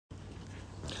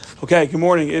Okay, good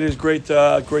morning. It is great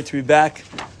to be back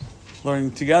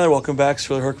learning together. Welcome back,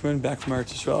 Srila Herkman, back from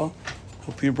Eretz Yisrael.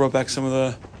 Hope you brought back some of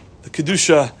the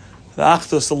Kedusha, the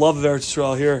Achdus, the love of Eretz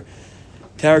Yisrael here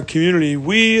to our community.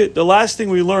 The last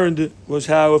thing we learned was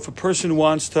how if a person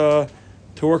wants to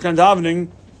work on davening,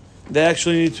 they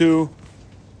actually need to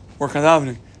work on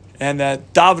davening. And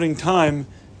that davening time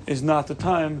is not the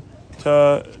time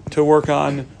to work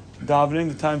on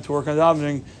davening. The time to work on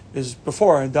davening is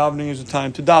before, and davening is the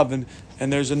time to daven.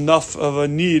 And there's enough of a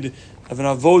need of an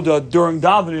avoda during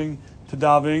davening to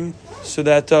davening, so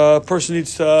that a person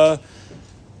needs to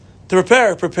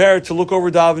prepare to look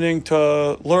over davening,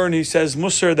 to learn. He says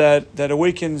Musar that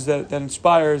awakens, that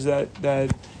inspires,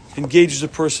 that engages a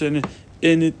person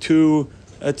into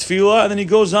a tefillah. And then he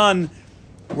goes on.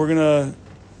 We're gonna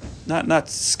not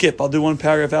skip. I'll do one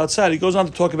paragraph outside. He goes on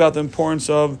to talk about the importance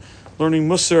of learning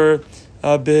Musar,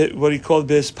 what he called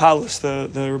Bis Palace, the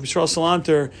Rabbi Yisrael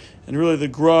Salanter, and really the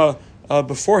Gra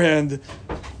beforehand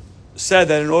said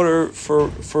that in order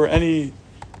for any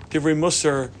Divrei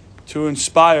Musar to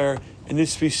inspire, it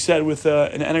needs to be said with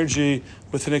an energy,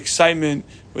 with an excitement,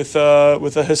 with a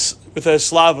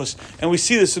slavus. And we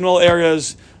see this in all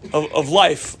areas of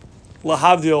life.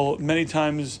 Lahavdil, many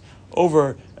times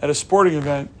over at a sporting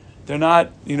event, they're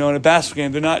not, in a basketball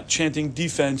game, they're not chanting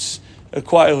defense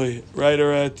quietly, right?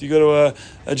 Or you go to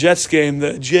a Jets game,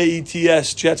 the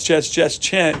Jets, Jets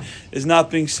chant is not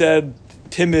being said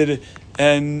timid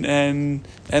and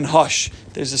hush.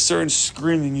 There's a certain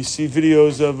screaming. You see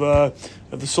videos of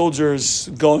the soldiers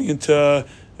going into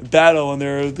battle, and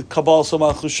they're the Kabbalah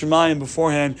Samach Shemayim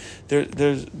beforehand.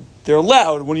 They're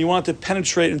loud. When you want to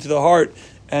penetrate into the heart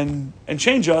and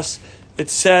change us,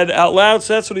 it's said out loud.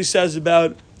 So that's what he says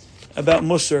about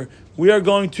Musar. We are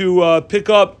going to pick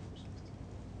up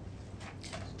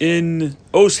in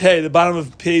Os Hey, the bottom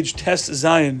of page Tes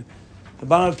Zion. The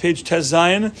bottom of page Tes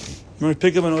Zion. I'm going to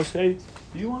pick up in Os Hey.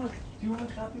 Do you want a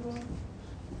copy of it?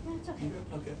 Yeah, it's okay.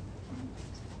 Okay.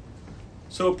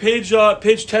 So page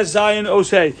Tes Zion Os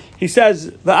Hey. He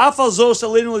says, Va'afal zos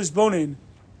aleinu lisbonin.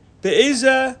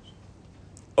 Be'ezeh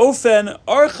ofen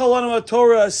archalanu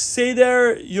Torah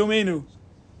seder yomenu.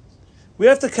 We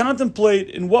have to contemplate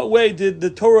in what way did the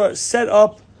Torah set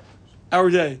up our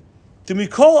day.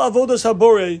 Dimikol avodas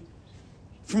habore,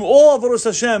 from all avodas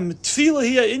Hashem, tefillah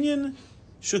hiya inyan,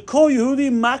 shekol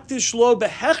Yehudi makdish lo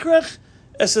behechrech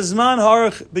es hazman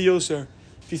harach beyoser.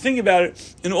 If you think about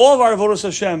it, in all of our avodas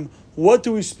Hashem, what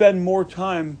do we spend more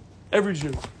time, every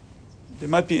Jew? There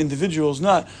might be individuals,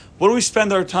 not. What do we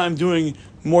spend our time doing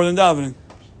more than davening?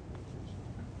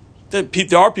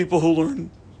 There are people who learn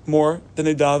more than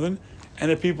they daven, and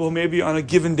there are people who maybe on a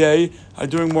given day are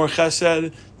doing more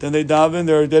chesed than they daven.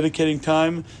 They're dedicating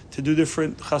time to do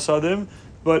different chasadim.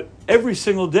 But every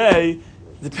single day,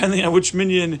 depending on which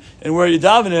minyan and where you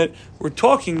daven it, we're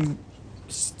talking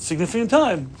significant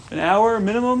time. An hour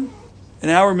minimum.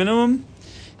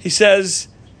 He says,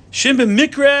 Shim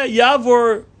b'mikra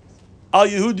yavor al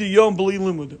Yehudi yom b'li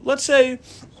limud. Let's say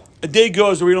a day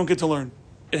goes where we don't get to learn.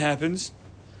 It happens.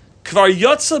 Kvar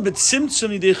yotza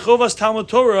b'tzimtzum yidei chovas Talmud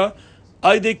Torah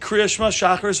Aidei Kriyashma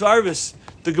Shacharis Varvis.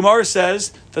 The Gemara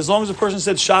says that as long as a person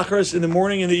said Shacharis in the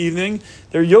morning and the evening,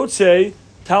 they're Yotzei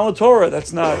Talmud Torah.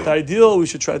 That's not the ideal. We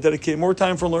should try to dedicate more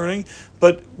time for learning.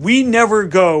 But we never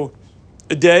go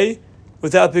a day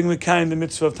without being Mekayim the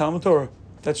mitzvah of Talmud Torah.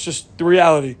 That's just the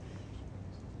reality.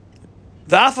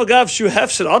 V'afagav shu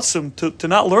hefsed atzim, to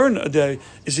not learn a day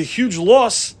is a huge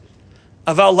loss.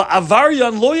 Aval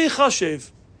avaryan lo yechashev.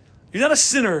 You're not a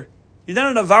sinner. You're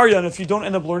not an avaryan if you don't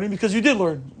end up learning, because you did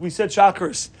learn. We said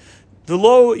chakras. The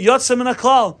lo yotzem min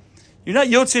haklal. You're not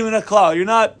yotzem min haklal.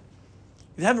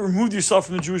 You haven't removed yourself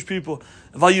from the Jewish people.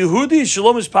 Val Yehudi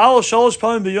shalom ispal shalosh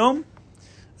palim b'yom.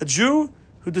 A Jew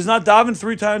who does not daven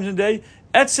 3 times a day.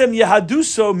 Etzem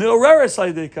yehaduso me'oreres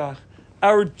aydekach.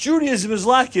 Our Judaism is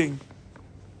lacking.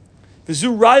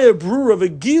 V'zu raya brura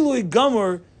v'gilui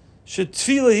gamor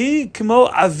shetfilahi kamo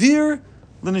avir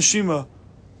l'neshima.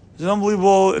 It's an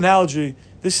unbelievable analogy.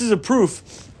 This is a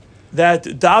proof that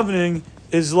davening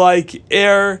is like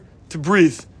air to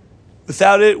breathe.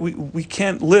 Without it, we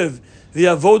can't live. The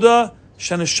avoda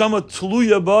shaneshama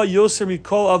tluya ba yoser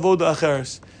mikol avoda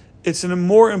acheres. It's an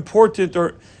more important,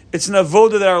 or it's an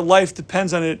avoda that our life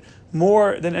depends on it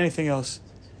more than anything else.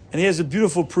 And he has a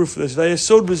beautiful proof of this.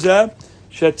 Vayesod b'zeh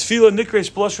shetfila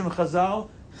nikres b'lashon chazal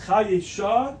chaye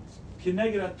shah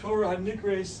kineged haTorah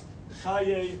hanikres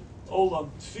chaye Olam.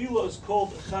 Tefillah is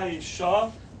called Chaye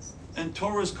Shah, and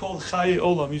Torah is called Chaye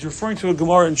Olam. He's referring to a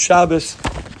Gemara in Shabbos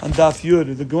on Daf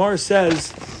Yud. The Gemara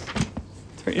says,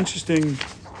 it's very interesting.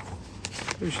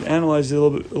 We should analyze it a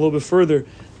little bit further.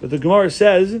 But the Gemara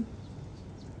says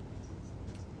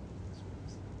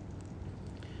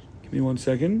Give me 1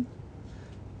 second.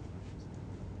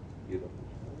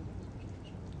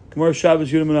 Gemara Shabbos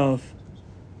Yudam and Aleph.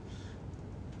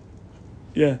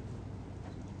 Yeah.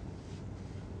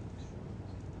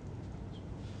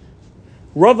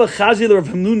 Rava Chazil of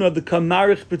Hamnuna the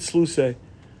Kamarich B'tzluse.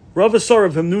 Rava saw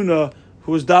Rav Hamnuna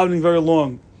who was davening very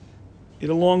long. He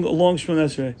had a long shmon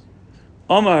esrei.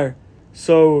 Amar.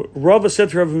 So Rava said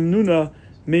to Rav Hamnuna,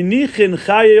 Menichin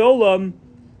Chaye Olam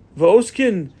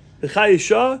V'oskin V'Chaye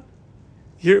Shah.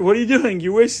 What are you doing?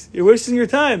 You're wasting your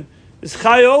time. It's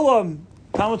Chaye Olam.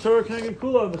 Talmud Torah Keneged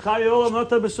Kula V'Chaye Olam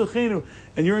Nata B'Suchinu.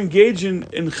 And you're engaged in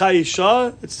Chaye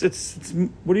Shah. It's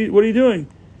what are you doing?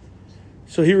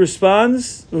 So he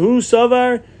responds, V'hu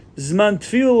Savar Zman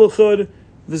Tefillah L'chud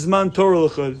V'Zman Torah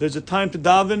L'chud. There's a time to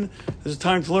daven. There's a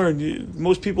time to learn.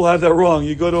 Most people have that wrong.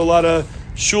 You go to a lot of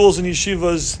shuls and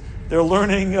yeshivas. They're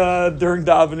learning during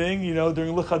davening.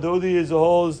 During L'chadodi as a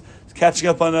whole is catching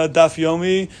up on Daf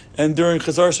Yomi, and during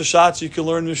Chazar Shashatz you can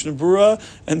learn Mishnah Berurah,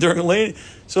 and during late.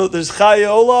 So there's Chaye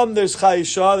Olam, there's Chaye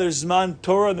Shah, there's Zman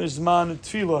Torah, and there's Zman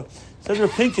Tefillah. Says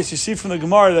Rav Pinkus, you see from the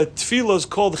Gemara that Tefillah is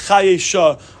called Chaye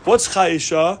Shah. What's Chaye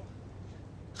Shah?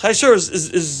 Chaye Shah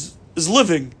is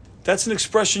living. That's an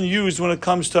expression used when it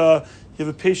comes to you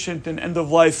have a patient and end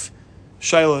of life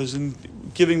shilas and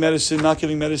giving medicine, not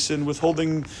giving medicine,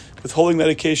 withholding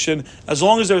medication. As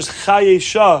long as there's Chaye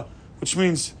Shah, which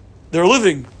means they're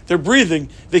living, they're breathing,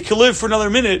 they can live for another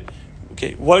minute.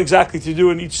 Okay, what exactly to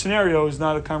do in each scenario is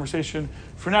not a conversation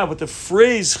for now, but the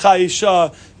phrase Chaye Shah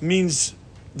means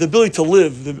the ability to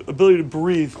live, the ability to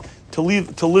breathe, to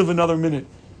live another minute.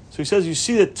 So he says, you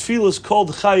see that tefillah is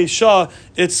called Chaye Shah,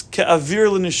 it's Ka'avir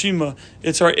l'neshima,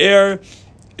 it's our air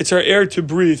to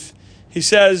breathe. He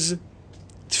says,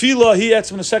 tefillah, he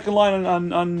etzem, in the second line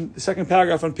on the second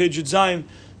paragraph on page Yud Zayin,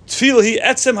 tefillah, he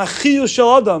etzem hachiyus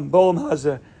shel adam, b'olam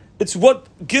hazeh. It's what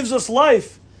gives us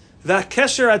life.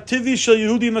 V'akesher ativi shel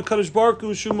Yehudi mekadosh baruch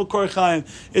hu shum l'kor chaim.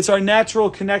 It's our natural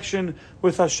connection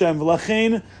with Hashem.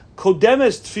 V'lachein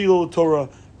kodemes tefillah Torah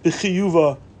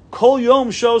b'chiyuva kol yom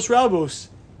shos rabos.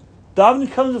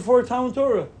 Davening comes before Talmud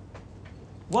Torah.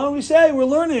 Why don't we say we're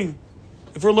learning?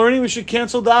 If we're learning, we should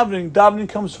cancel davening. Davening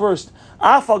comes first.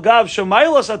 Af agav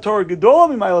shemaylas haTorah gedolah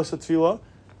mimaylas hatefillah.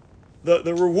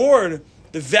 The reward,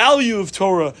 the value of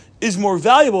Torah is more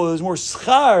valuable. There's more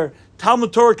schar.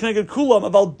 Talmud Torah Keneged Kulam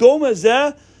about doma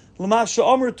zeh l'masha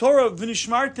amr Torah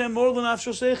v'nishmartem mor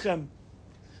l'nafshosechem.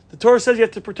 The Torah says you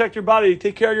have to protect your body,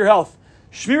 take care of your health.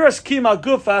 Shmiras kim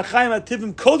haguf ha'achayim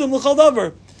hativim kodem l'chol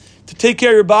davar. To take care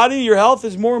of your body, your health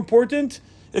is more important.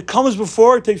 It comes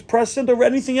before, it takes precedent over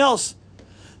anything else.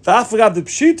 V'afagav the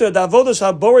pshita da'avodas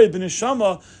haborei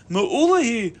b'neshama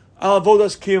me'ulahi al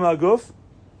avodas kim haguf.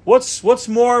 What's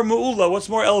more mu'ula? What's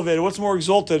more elevated? What's more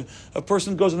exalted? A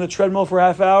person goes on the treadmill for a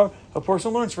half hour. A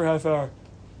person learns for a half hour.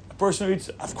 A person who eats.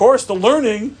 Of course, the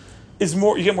learning is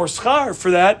more. You get more schar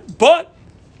for that. But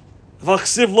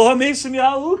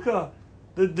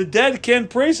the dead can't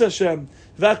praise Hashem.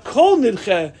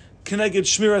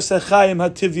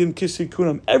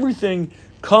 Everything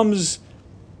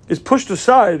is pushed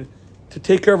aside to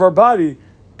take care of our body,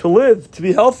 to live, to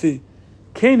be healthy.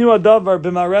 The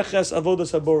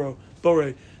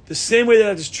same way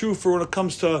that is true for when it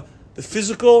comes to the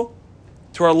physical,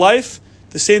 to our life,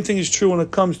 the same thing is true when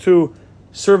it comes to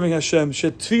serving Hashem.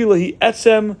 Shetfilah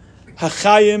etzem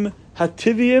hachayim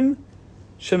hativim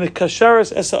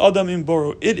shemekasharas esa adam im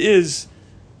boro. It is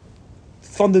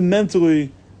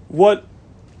fundamentally what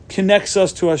connects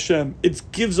us to Hashem. It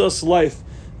gives us life.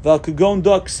 V'alkagon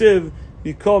dak siv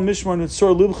mikol mishmar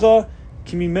netzor libcha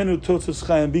kimimenu totzos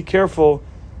chayim. Be careful,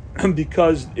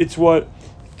 because it's what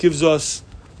gives us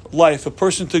life. A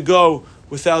person to go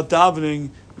without davening,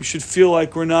 we should feel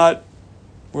like we're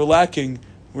lacking,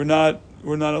 we're not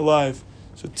alive.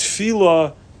 So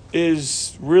tefillah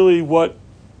is really what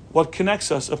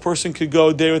connects us. A person could go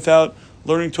a day without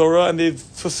learning Torah, and they've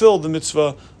fulfilled the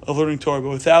mitzvah of learning Torah. But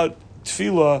without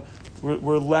tefillah,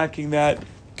 we're lacking that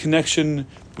connection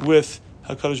with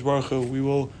HaKadosh Baruch Hu. We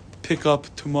will pick up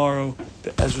tomorrow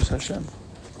the Ezras Hashem.